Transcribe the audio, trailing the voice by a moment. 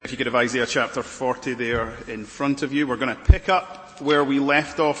certificate of Isaiah chapter 40 there in front of you. We're going to pick up where we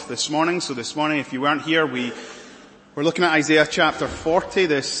left off this morning. So this morning, if you weren't here, we're looking at Isaiah chapter 40,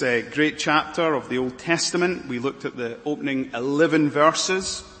 this great chapter of the Old Testament. We looked at the opening 11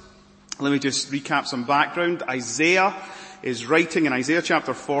 verses. Let me just recap some background. Isaiah is writing in Isaiah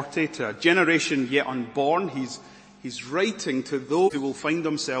chapter 40 to a generation yet unborn. He's writing to those who will find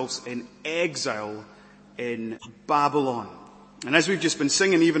themselves in exile in Babylon. And as we've just been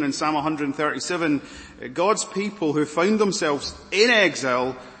singing even in Psalm 137, God's people who found themselves in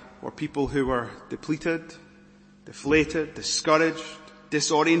exile were people who were depleted, deflated, discouraged,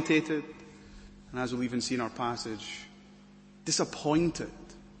 disorientated, and as we'll even see in our passage, disappointed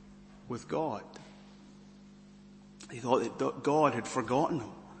with God. They thought that God had forgotten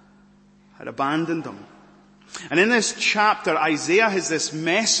them, had abandoned them. And in this chapter, Isaiah has this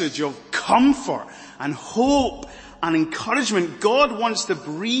message of comfort and hope and encouragement. God wants to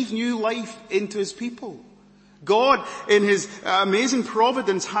breathe new life into his people. God, in his amazing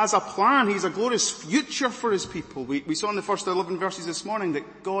providence, has a plan. He has a glorious future for his people. We saw in the first 11 verses this morning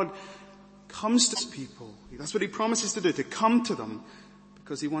that God comes to his people. That's what he promises to do, to come to them,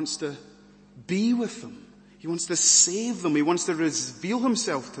 because he wants to be with them. He wants to save them. He wants to reveal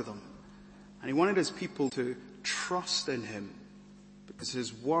himself to them. And he wanted his people to trust in him, because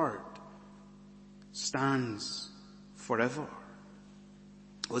his word stands forever.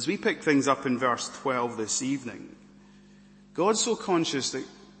 Well, as we pick things up in verse 12 this evening, God's so conscious that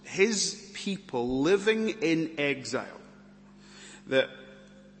his people living in exile, that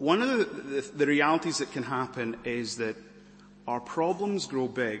one of the realities that can happen is that our problems grow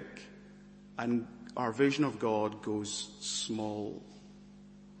big and our vision of God goes small.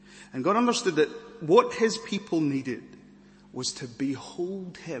 And God understood that what his people needed was to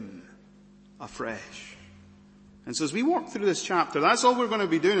behold him afresh. And so as we walk through this chapter, that's all we're going to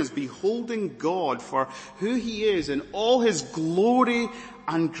be doing, is beholding God for who he is in all his glory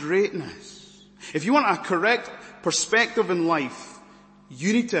and greatness. If you want a correct perspective in life,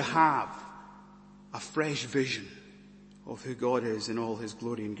 you need to have a fresh vision of who God is in all his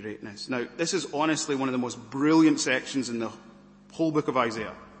glory and greatness. Now, this is honestly one of the most brilliant sections in the whole book of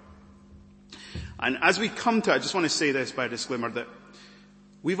Isaiah. And as we come to it, I just want to say this by a disclaimer, that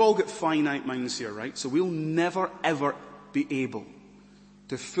we've all got finite minds here, right? So we'll never ever be able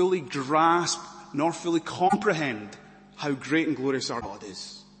to fully grasp nor fully comprehend how great and glorious our God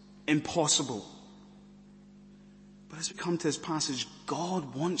is. Impossible. But as we come to this passage,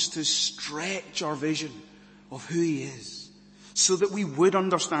 God wants to stretch our vision of who he is, so that we would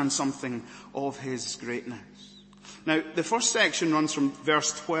understand something of his greatness. Now, the first section runs from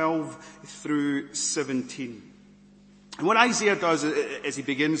verse 12 through 17. And what Isaiah does as he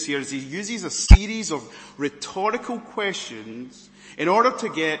begins here is he uses a series of rhetorical questions in order to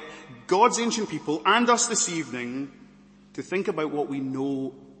get God's ancient people and us this evening to think about what we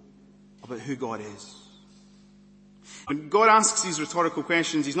know about who God is. When God asks these rhetorical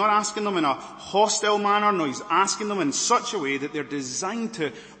questions, he's not asking them in a hostile manner. No, he's asking them in such a way that they're designed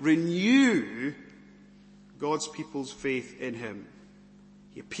to renew God's people's faith in him.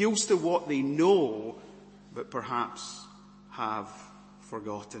 He appeals to what they know, but perhaps have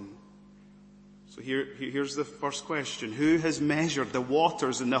forgotten. So here's the first question. Who has measured the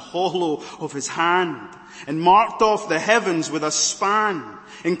waters in the hollow of his hand, and marked off the heavens with a span,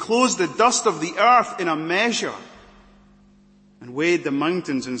 enclosed the dust of the earth in a measure, and weighed the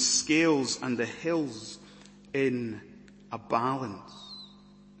mountains in scales and the hills in a balance?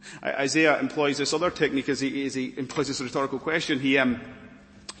 Isaiah employs this other technique as he employs this rhetorical question. He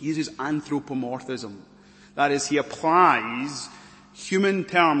uses anthropomorphism. That is, he applies human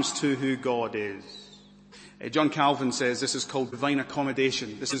terms to who God is. John Calvin says this is called divine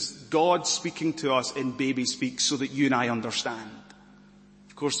accommodation. This is God speaking to us in baby speak so that you and I understand.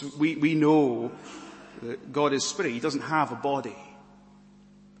 Of course, we know that God is spirit. He doesn't have a body.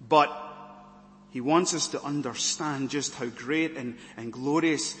 But he wants us to understand just how great and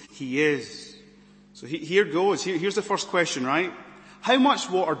glorious he is. So here goes. Here's the first question, right? How much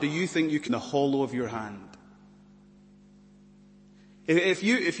water do you think you can in the hollow of your hand? If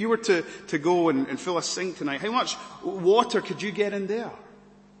you were to go and fill a sink tonight, how much water could you get in there?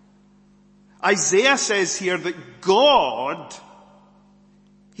 Isaiah says here that God,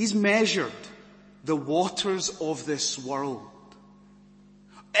 he's measured the waters of this world.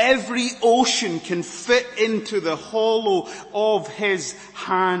 Every ocean can fit into the hollow of his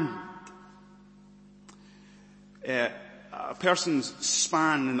hand. A person's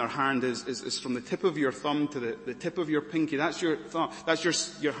span in their hand is from the tip of your thumb to the tip of your pinky. That's your thumb. That's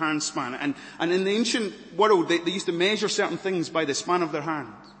your hand span. And in the ancient world, they used to measure certain things by the span of their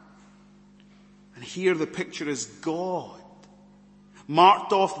hands. And here the picture is God,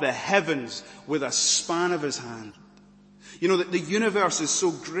 marked off the heavens with a span of his hand. You know, that the universe is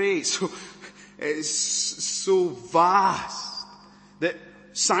so great, it's so vast, that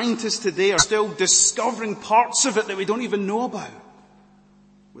scientists today are still discovering parts of it that we don't even know about.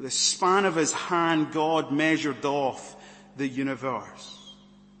 With a span of his hand, God measured off the universe.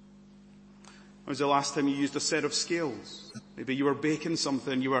 When was the last time you used a set of scales? Maybe you were baking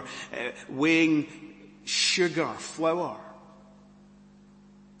something, you were weighing sugar, flour.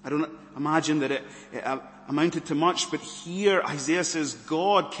 I don't imagine that it amounted to much, but here Isaiah says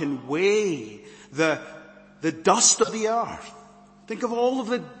God can weigh the dust of the earth. Think of all of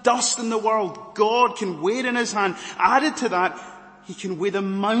the dust in the world. God can weigh it in his hand. Added to that, he can weigh the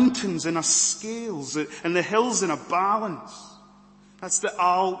mountains in a scales and the hills in a balance. That's the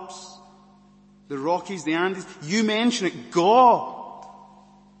Alps, the Rockies, the Andes. You mention it, God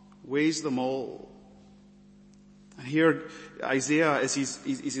weighs them all. And here Isaiah, as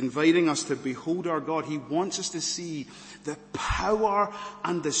he's inviting us to behold our God, he wants us to see the power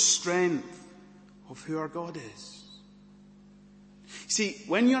and the strength of who our God is. See,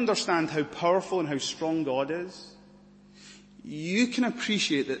 when you understand how powerful and how strong God is, you can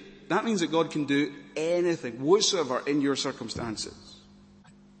appreciate that means that God can do anything whatsoever in your circumstances.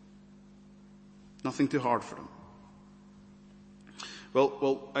 Nothing too hard for him.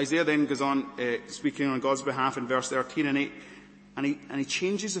 Well, Isaiah then goes on, speaking on God's behalf in verse 13 and he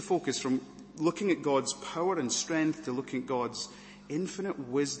changes the focus from looking at God's power and strength to looking at God's infinite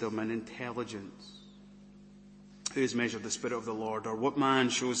wisdom and intelligence. Who has measured the Spirit of the Lord? Or what man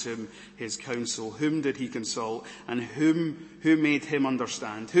shows him his counsel? Whom did he consult? And who made him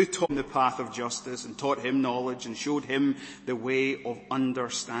understand? Who taught him the path of justice and taught him knowledge and showed him the way of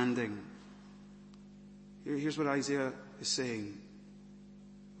understanding? Here's what Isaiah is saying.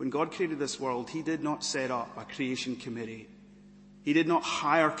 When God created this world, he did not set up a creation committee. He did not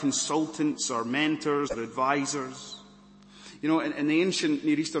hire consultants or mentors or advisors. You know, in the ancient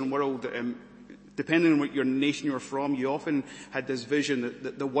Near Eastern world, depending on what your nation you were from, you often had this vision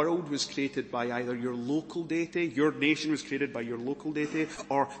that the world was created by either your local deity, your nation was created by your local deity,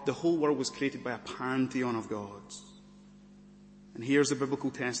 or the whole world was created by a pantheon of gods. And here's the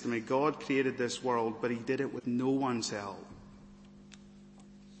biblical testimony. God created this world, but he did it with no one's help.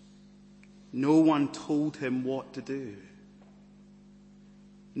 No one told him what to do.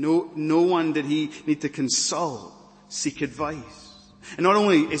 No one did he need to consult, seek advice. And not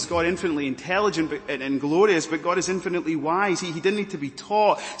only is God infinitely intelligent and glorious, but God is infinitely wise. He didn't need to be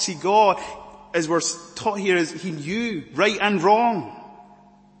taught. See, God, as we're taught here, is he knew right and wrong.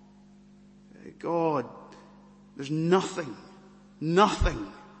 God, there's nothing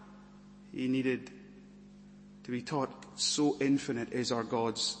he needed to be taught. So infinite is our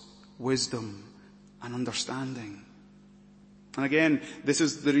God's wisdom and understanding. And again, this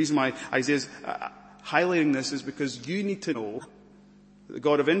is the reason why Isaiah's highlighting this, is because you need to know the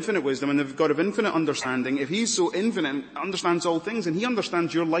God of infinite wisdom and the God of infinite understanding. If he's so infinite and understands all things, and he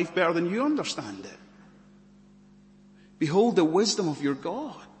understands your life better than you understand it. Behold the wisdom of your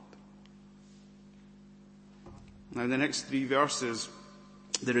God. Now, in the next 3 verses,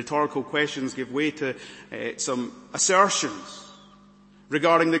 the rhetorical questions give way to some assertions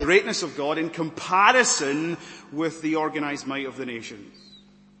regarding the greatness of God in comparison with the organized might of the nations.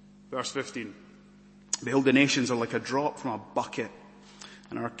 Verse 15. Behold, the nations are like a drop from a bucket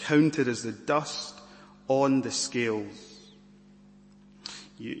and are counted as the dust on the scales.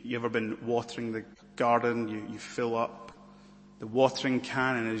 You ever been watering the garden? You fill up the watering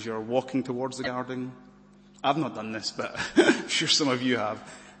can, and as you're walking towards the garden, I've not done this, but I'm sure some of you have,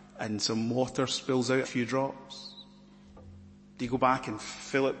 and some water spills out a few drops. Do you go back and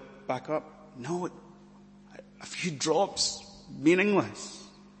fill it back up? No, a few drops, meaningless.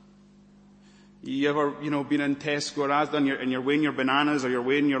 You ever, been in Tesco or Asda and you're weighing your bananas or you're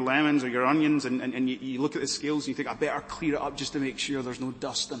weighing your lemons or your onions and you look at the scales and you think, I better clear it up just to make sure there's no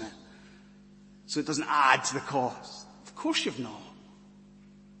dust in it, so it doesn't add to the cost. Of course you've not.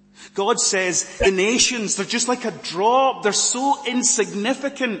 God says the nations, they're just like a drop. They're so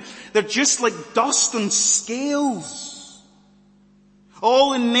insignificant. They're just like dust on scales.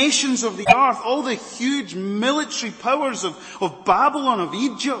 All the nations of the earth, all the huge military powers of Babylon, of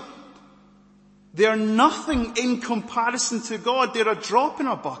Egypt, they're nothing in comparison to God. They're a drop in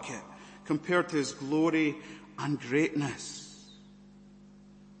a bucket compared to his glory and greatness.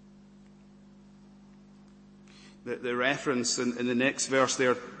 The reference in the next verse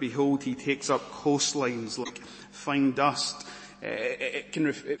there, behold, he takes up coastlines like fine dust. It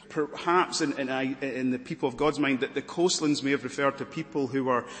can perhaps in the people of God's mind that the coastlines may have referred to people who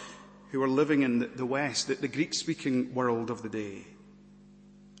who were living in the West, the Greek-speaking world of the day.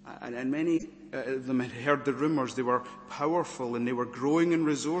 And many of them had heard the rumors. They were powerful and they were growing in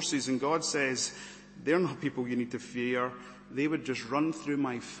resources. And God says, they're not people you need to fear. They would just run through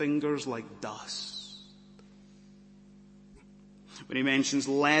my fingers like dust. When he mentions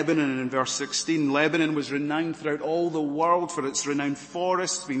Lebanon in verse 16, Lebanon was renowned throughout all the world for its renowned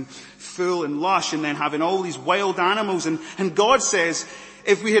forests being full and lush and then having all these wild animals. And God says,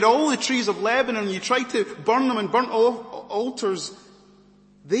 if we had all the trees of Lebanon and you tried to burn them in burnt altars,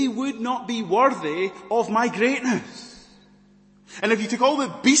 they would not be worthy of my greatness. And if you took all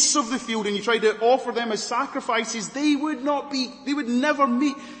the beasts of the field and you tried to offer them as sacrifices, they would never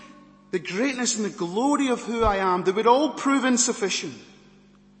meet the greatness and the glory of who I am. They would all prove insufficient.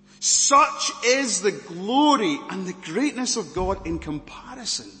 Such is the glory and the greatness of God in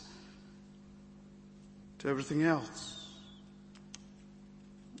comparison to everything else.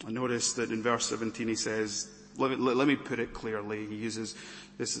 I noticed that in verse 17 he says, let me put it clearly. He uses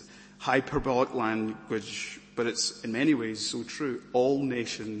this hyperbolic language, but it's in many ways so true. All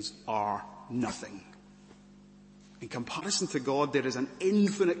nations are nothing. In comparison to God, there is an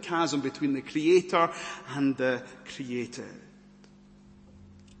infinite chasm between the Creator and the created.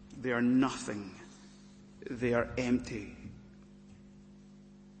 They are nothing. They are empty.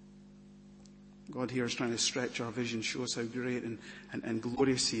 God here is trying to stretch our vision, show us how great and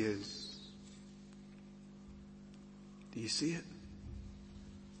glorious He is. Do you see it?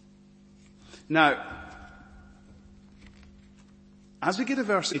 Now, as we get to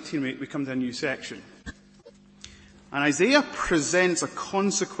verse 18, we come to a new section. And Isaiah presents a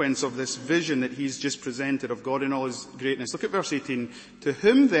consequence of this vision that he's just presented of God in all His greatness. Look at verse 18. To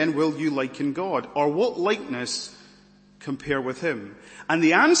whom then will you liken God? Or what likeness compare with Him? And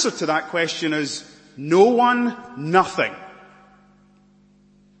the answer to that question is no one, nothing.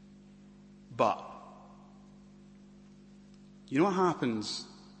 But you know what happens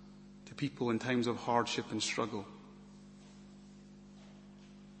to people in times of hardship and struggle?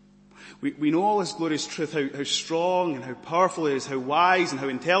 We know all this glorious truth, how strong and how powerful He is, how wise and how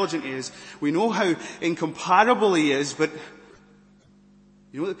intelligent He is. We know how incomparable He is, but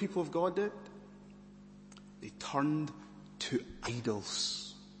you know what the people of God did? They turned to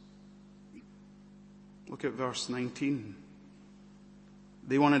idols. Look at verse 19.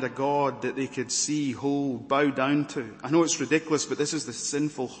 They wanted a God that they could see, hold, bow down to. I know it's ridiculous, but this is the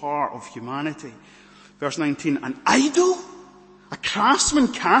sinful heart of humanity. Verse 19, an idol? A craftsman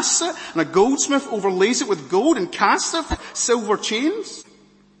casts it, and a goldsmith overlays it with gold and casts it with silver chains.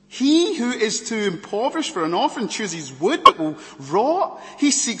 He who is too impoverished for an offering chooses wood that will rot.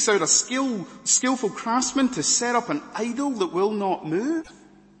 He seeks out a skillful craftsman to set up an idol that will not move.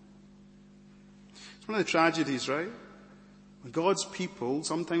 It's one of the tragedies, right? When God's people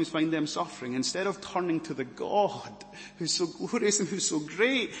sometimes find them suffering, instead of turning to the God who's so glorious and who's so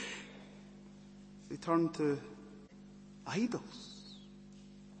great, they turn to idols.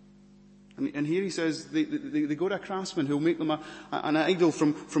 And here he says they go to a craftsman who'll make them an idol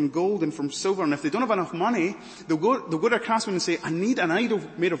from gold and from silver. And if they don't have enough money, they'll go to a craftsman and say, I need an idol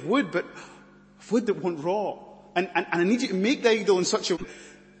made of wood, but wood that won't rot. And I need you to make the idol in such a way,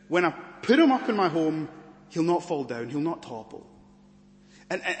 when I put him up in my home, he'll not fall down, he'll not topple.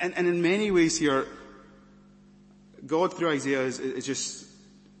 And in many ways here, God through Isaiah is just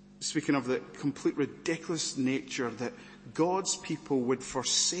speaking of the complete ridiculous nature that God's people would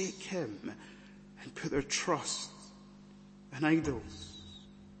forsake Him and put their trust in idols.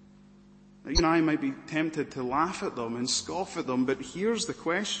 Now, you and I might be tempted to laugh at them and scoff at them, but here's the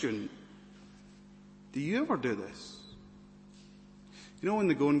question. Do you ever do this? You know when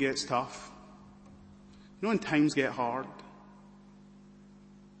the going gets tough? You know when times get hard?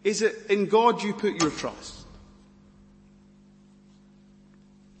 Is it in God you put your trust?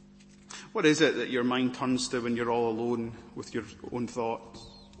 What is it that your mind turns to when you're all alone with your own thoughts?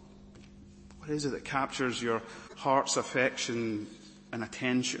 What is it that captures your heart's affection and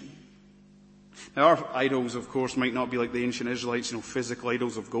attention? Now our idols, of course, might not be like the ancient Israelites, physical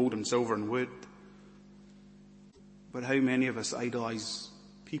idols of gold and silver and wood. But how many of us idolize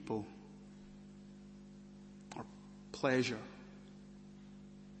people? Or pleasure?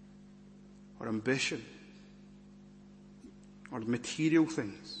 Or ambition? Or material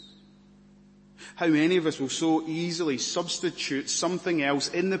things? How many of us will so easily substitute something else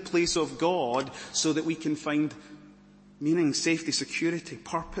in the place of God so that we can find meaning, safety, security,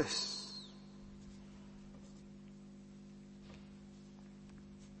 purpose?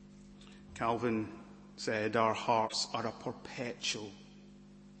 Calvin said, our hearts are a perpetual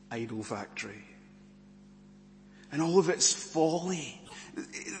idol factory. and all of its folly.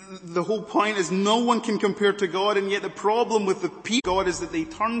 The whole point is no one can compare to God, and yet the problem with the people of God is that they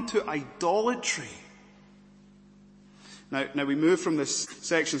turn to idolatry. Now we move from this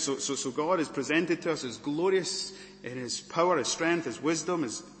section, so God is presented to us as glorious in His power, His strength, His wisdom,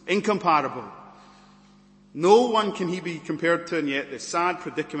 His incomparable. No one can He be compared to, and yet the sad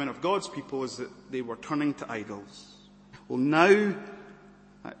predicament of God's people is that they were turning to idols. Well, now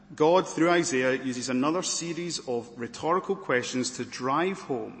God, through Isaiah, uses another series of rhetorical questions to drive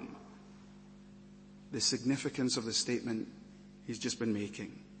home the significance of the statement He's just been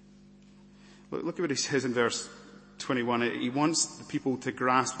making. Look at what He says in verse 21. He wants the people to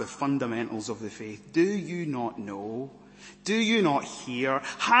grasp the fundamentals of the faith. Do you not know? Do you not hear?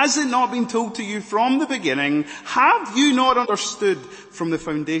 Has it not been told to you from the beginning? Have you not understood from the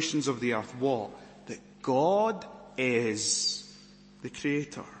foundations of the earth what? That God is the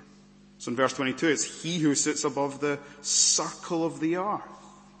Creator. So in verse 22, it's He who sits above the circle of the earth.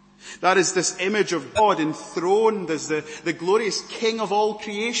 That is this image of God enthroned as the glorious King of all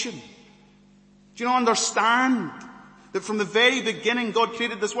creation. Do you not understand that from the very beginning God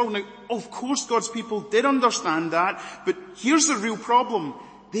created this world? Now, of course God's people did understand that, but here's the real problem.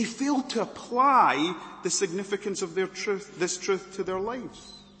 They failed to apply the significance of this truth to their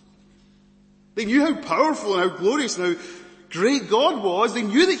lives. They knew how powerful and how glorious and how great God was. They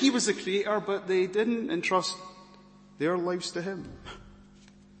knew that He was the Creator, but they didn't entrust their lives to Him.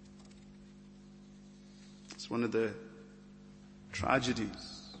 It's one of the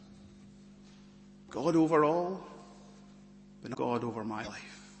tragedies. God over all, but not God over my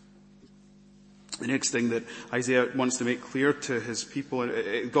life. The next thing that Isaiah wants to make clear to his people,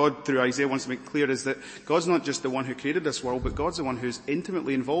 God through Isaiah wants to make clear, is that God's not just the one who created this world, but God's the one who's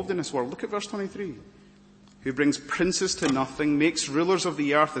intimately involved in this world. Look at verse 23. Who brings princes to nothing, makes rulers of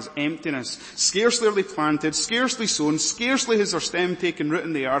the earth as emptiness. Scarcely are they planted, scarcely sown, scarcely has their stem taken root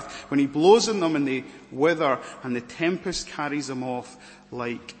in the earth. When He blows on them and they wither, and the tempest carries them off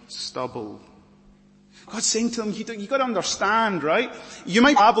like stubble. God's saying to them, you got to understand, right? You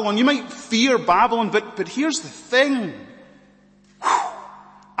might Babylon, you might fear Babylon, but here's the thing.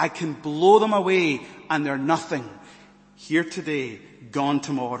 I can blow them away and they're nothing. Here today, gone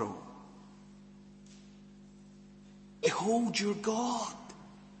tomorrow. Behold your God.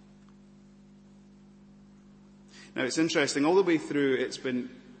 Now it's interesting, all the way through it's been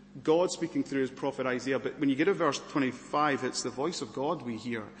God speaking through His prophet Isaiah, but when you get to verse 25, it's the voice of God we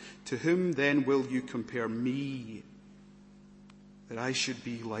hear. To whom then will you compare me, that I should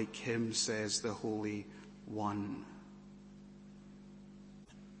be like Him, says the Holy One.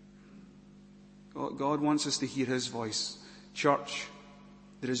 God wants us to hear His voice. Church,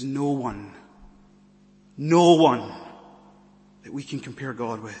 there is no one that we can compare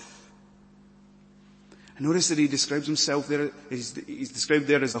God with. And notice that He describes Himself there, he's described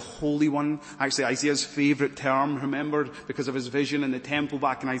there as the Holy One. Actually, Isaiah's favourite term, remembered because of his vision in the temple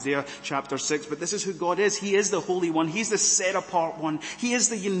back in Isaiah chapter 6. But this is who God is. He is the Holy One. He's the set apart one. He is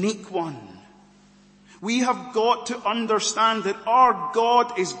the unique one. We have got to understand that our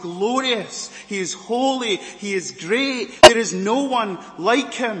God is glorious. He is holy. He is great. There is no one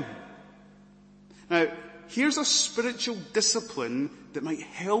like Him. Now, here's a spiritual discipline that might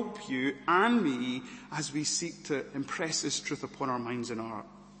help you and me as we seek to impress this truth upon our minds and our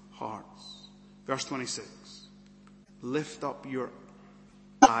hearts. Verse 26. Lift up your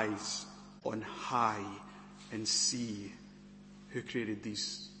eyes on high and see who created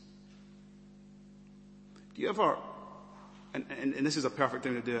these. Do you ever, and this is a perfect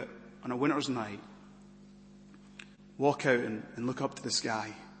time to do it, on a winter's night, walk out and look up to the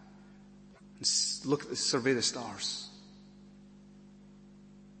sky and survey the stars?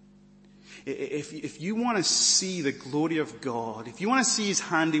 If you want to see the glory of God, if you want to see His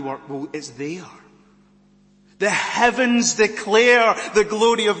handiwork, well, it's there. The heavens declare the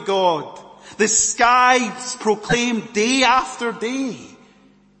glory of God. The skies proclaim day after day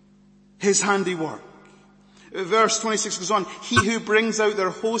His handiwork. Verse 26 goes on, He who brings out their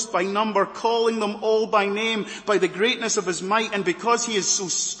host by number, calling them all by name, by the greatness of His might, and because He is so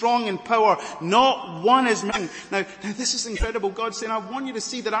strong in power, not one is missing. Now this is incredible. God's saying, I want you to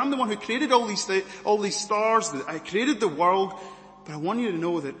see that I'm the one who created all these stars, that I created the world, but I want you to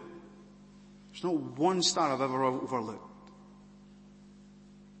know that there's not one star I've ever overlooked.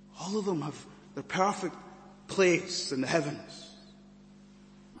 All of them have their perfect place in the heavens.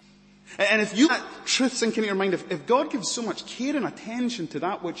 And if you let truth sink into your mind, if God gives so much care and attention to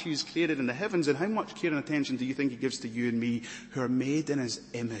that which He's created in the heavens, then how much care and attention do you think He gives to you and me, who are made in His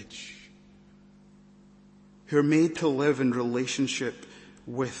image? Who are made to live in relationship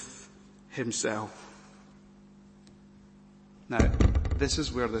with Himself? Now, this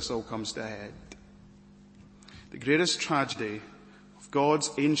is where this all comes to a head. The greatest tragedy of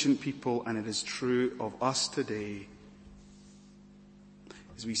God's ancient people, and it is true of us today,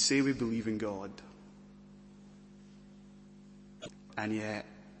 is we say we believe in God, and yet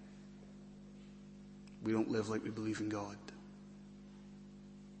we don't live like we believe in God.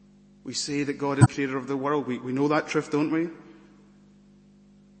 We say that God is the creator of the world. We know that truth, don't we?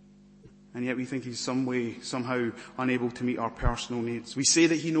 And yet we think he's somehow unable to meet our personal needs. We say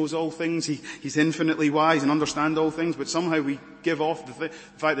that he knows all things, he's infinitely wise and understands all things, but somehow we give off the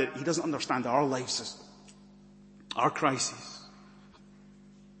fact that he doesn't understand our life system, our crises.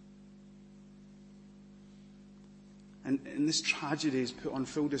 And this tragedy is put on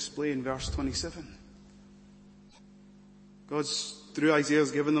full display in verse 27. God's, through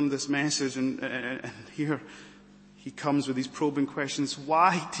Isaiah's given them this message, and here he comes with these probing questions.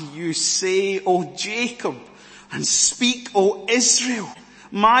 Why do you say, O Jacob, and speak, O Israel?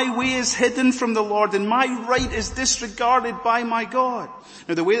 My way is hidden from the Lord, and my right is disregarded by my God.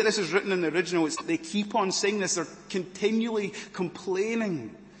 Now, the way that this is written in the original, is they keep on saying this. They're continually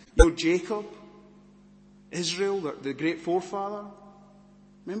complaining. Jacob, Israel, the great forefather.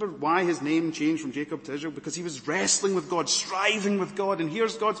 Remember why his name changed from Jacob to Israel? Because he was wrestling with God, striving with God. And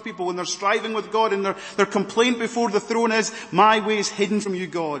here's God's people when they're striving with God, and their complaint before the throne is, my way is hidden from you,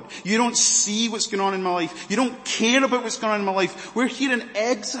 God. You don't see what's going on in my life. You don't care about what's going on in my life. We're here in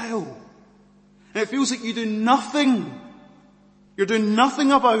exile. And it feels like you do nothing. You're doing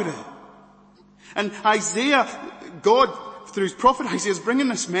nothing about it. And Isaiah, God, through his prophet Isaiah, is bringing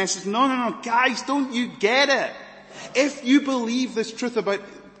this message. No, guys, don't you get it? If you believe this truth about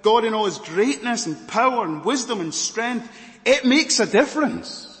God in all his greatness and power and wisdom and strength, it makes a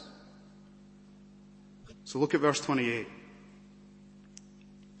difference. So look at verse 28.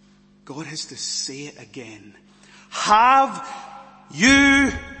 God has to say it again. Have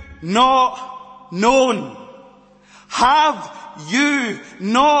you not known? Have you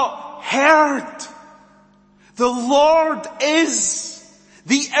not heard? The Lord is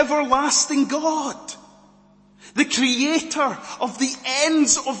the everlasting God, the creator of the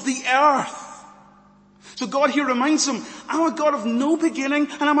ends of the earth. So God here reminds them, I'm a God of no beginning,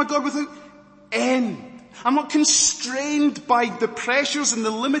 and I'm a God without end. I'm not constrained by the pressures and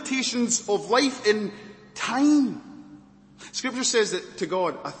the limitations of life in time. Scripture says that to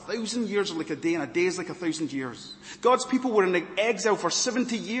God, 1,000 years are like a day, and a day is like 1,000 years. God's people were in exile for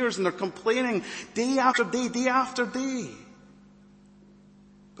 70 years, and they're complaining day after day, day after day.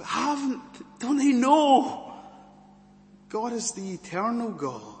 But don't they know? God is the eternal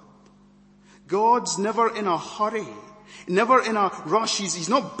God. God's never in a hurry, never in a rush. He's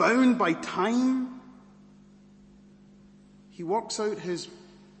not bound by time. He works out his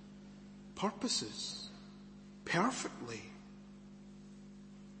purposes perfectly.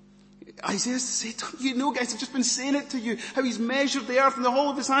 Isaiah said, don't you know, guys, I've just been saying it to you, how he's measured the earth in the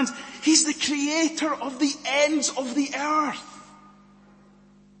hollow of his hands. He's the creator of the ends of the earth.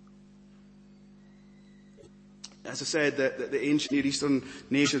 As I said, the ancient Near Eastern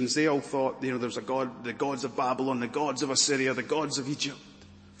nations, they all thought, there's a God, the gods of Babylon, the gods of Assyria, the gods of Egypt.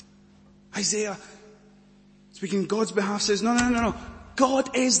 Isaiah, speaking on God's behalf, says, no.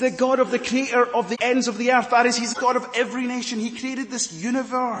 God is the God of the creator of the ends of the earth. That is, he's the God of every nation. He created this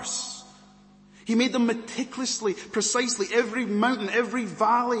universe. He made them meticulously, precisely, every mountain, every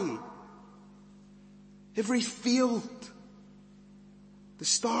valley, every field, the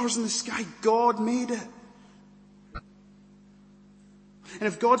stars in the sky. God made it. And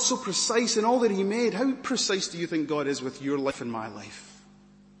if God's so precise in all that he made, how precise do you think God is with your life and my life?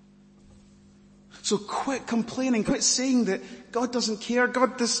 So quit complaining, quit saying that God doesn't care,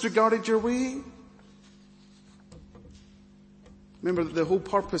 God disregarded your way. Remember, the whole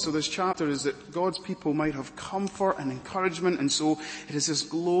purpose of this chapter is that God's people might have comfort and encouragement, and so it is this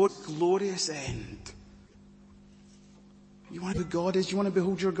glorious end. You want to know who God is? You want to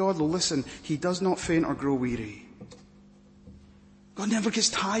behold your God? Well, listen, he does not faint or grow weary. God never gets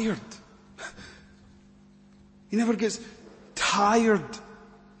tired. He never gets tired.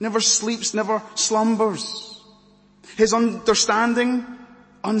 Never sleeps, never slumbers. His understanding,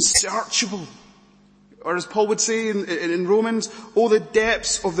 unsearchable. Or as Paul would say in Romans, oh, the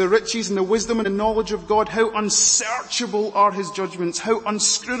depths of the riches and the wisdom and the knowledge of God. How unsearchable are his judgments. How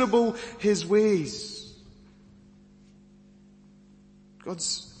inscrutable his ways.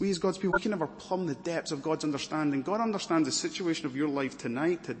 We as God's people, we can never plumb the depths of God's understanding. God understands the situation of your life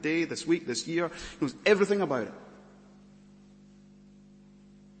tonight, today, this week, this year. He knows everything about it.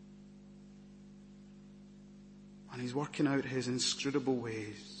 And he's working out his inscrutable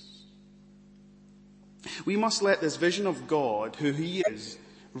ways. We must let this vision of God, who he is,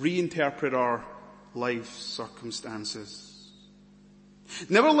 reinterpret our life circumstances.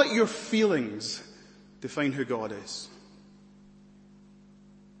 Never let your feelings define who God is.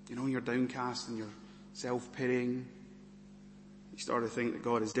 You know, you're downcast and you're self-pitying. You start to think that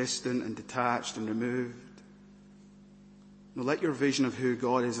God is distant and detached and removed. No, let your vision of who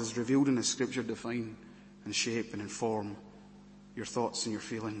God is as revealed in the Scripture define and shape and inform your thoughts and your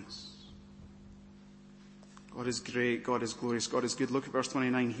feelings. God is great, God is glorious, God is good. Look at verse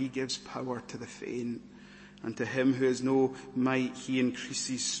 29. He gives power to the faint, and to him who has no might, he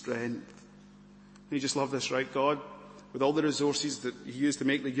increases strength. You just love this, right? God, with all the resources that he used to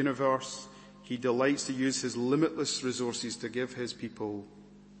make the universe, he delights to use his limitless resources to give his people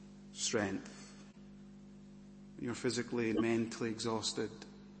strength. When you're physically and mentally exhausted,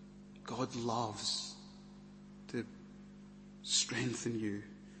 God loves to strengthen you,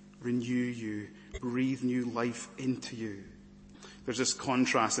 renew you, breathe new life into you. There's this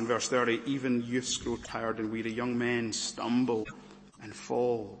contrast in verse 30. Even youths grow tired and weary. Young men stumble and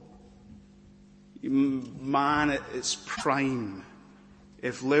fall. Man at its prime,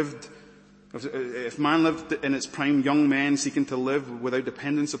 if man lived in its prime, young men seeking to live without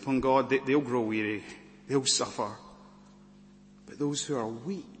dependence upon God, they'll grow weary. They'll suffer. But those who are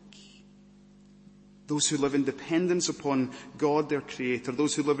weak, those who live in dependence upon God, their Creator,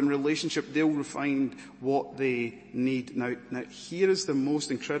 those who live in relationship, they'll find what they need. Now here is the most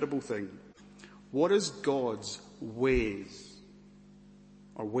incredible thing. What is God's way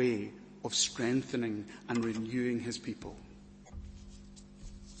of strengthening and renewing his people?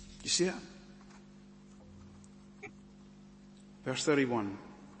 You see it? Verse 31.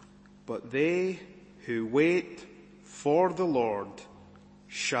 But they who wait for the Lord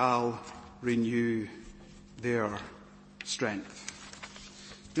shall renew their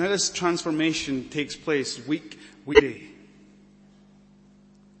strength. Now this transformation takes place week day.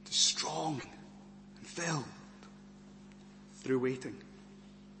 To strong and filled through waiting.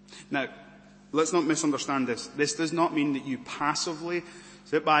 Now, let's not misunderstand this. This does not mean that you passively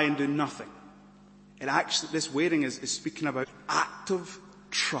sit by and do nothing. This waiting is speaking about active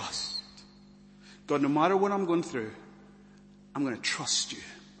trust. God, no matter what I'm going through, I'm going to trust you.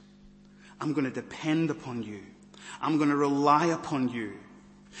 I'm going to depend upon you. I'm going to rely upon you.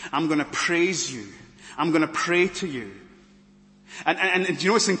 I'm going to praise you. I'm going to pray to you. And do you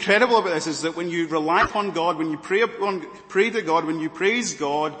know what's incredible about this is that when you rely upon God, when you pray to God, when you praise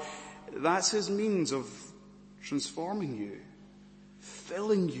God, that's his means of transforming you,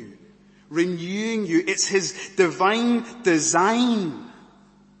 filling you, renewing you. It's his divine design.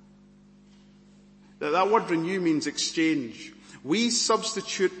 That word renew means exchange. We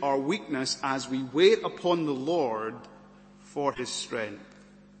substitute our weakness as we wait upon the Lord for his strength.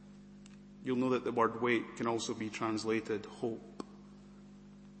 You'll know that the word wait can also be translated hope.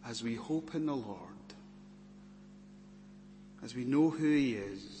 As we hope in the Lord, as we know who he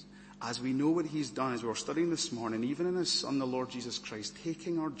is, as we know what he's done, as we were studying this morning, even in his Son, the Lord Jesus Christ,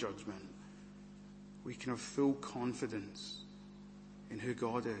 taking our judgment, we can have full confidence in who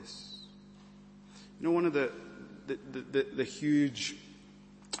God is. You know, one of the huge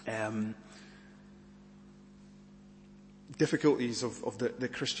difficulties of the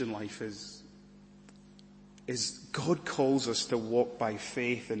Christian life is God calls us to walk by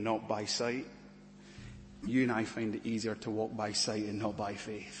faith and not by sight. You and I find it easier to walk by sight and not by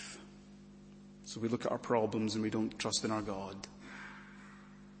faith. So we look at our problems and we don't trust in our God.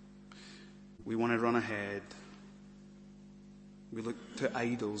 We want to run ahead. We look to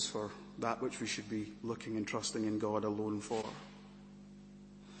idols for that which we should be looking and trusting in God alone for.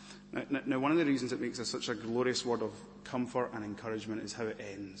 Now, one of the reasons it makes us such a glorious word of comfort and encouragement is how it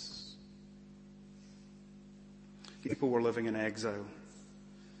ends. People were living in exile.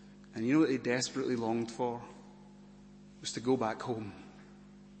 And you know what they desperately longed for? Was to go back home.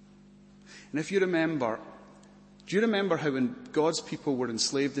 And if you remember, do you remember how when God's people were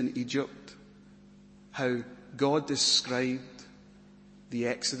enslaved in Egypt, how God described the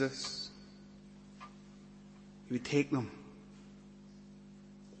Exodus? He would take them.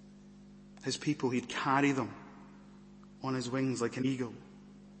 His people, he'd carry them on his wings like an eagle.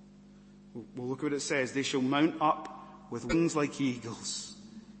 Well, look what it says. They shall mount up with wings like eagles.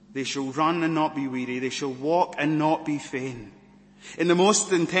 They shall run and not be weary. They shall walk and not be faint. In the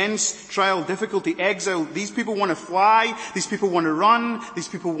most intense trial, difficulty, exile, these people want to fly. These people want to run. These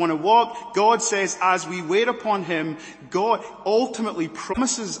people want to walk. God says, as we wait upon him, God ultimately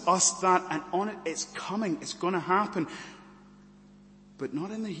promises us that, and on it, it's coming. It's going to happen. But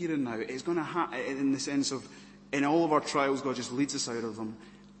not in the here and now. It's going to happen in the sense of, in all of our trials, God just leads us out of them.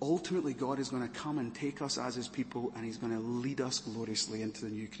 ultimately God is going to come and take us as his people, and he's going to lead us gloriously into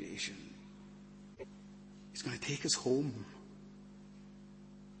the new creation. He's going to take us home.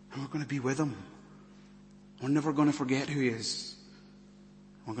 And we're going to be with him. We're never going to forget who he is.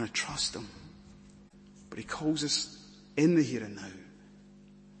 We're going to trust him. But he calls us in the here and now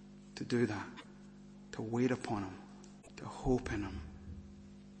to do that, to wait upon him, to hope in him.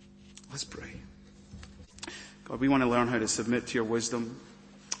 Let's pray. God, we want to learn how to submit to your wisdom.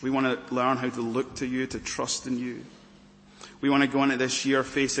 We want to learn how to look to you, to trust in you. We want to go into this year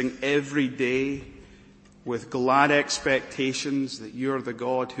facing every day with glad expectations that you're the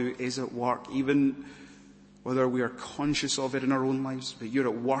God who is at work, even whether we are conscious of it in our own lives. But you're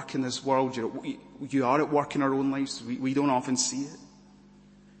at work in this world. You are at work in our own lives. We don't often see it.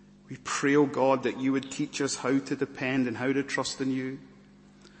 We pray, oh God, that you would teach us how to depend and how to trust in you.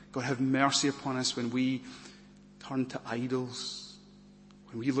 God, have mercy upon us when we turn to idols,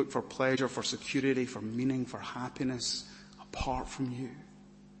 when we look for pleasure, for security, for meaning, for happiness apart from you.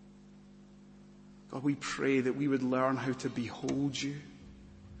 God, we pray that we would learn how to behold you,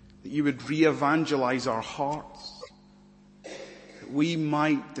 that you would re-evangelize our hearts, that we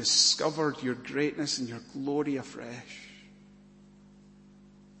might discover your greatness and your glory afresh.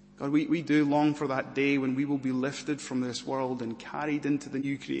 God, we do long for that day when we will be lifted from this world and carried into the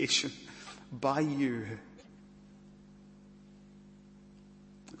new creation by you.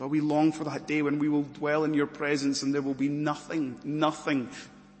 God, we long for that day when we will dwell in your presence and there will be nothing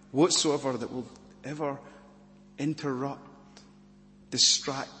whatsoever that will ever interrupt,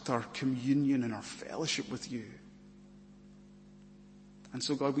 distract our communion and our fellowship with you. And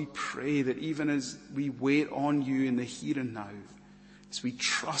so, God, we pray that even as we wait on you in the here and now, as we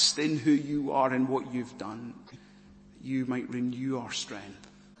trust in who you are and what you've done, you might renew our strength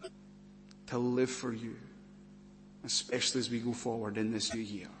to live for you, especially as we go forward in this new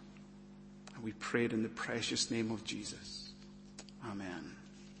year. And we pray it in the precious name of Jesus. Amen.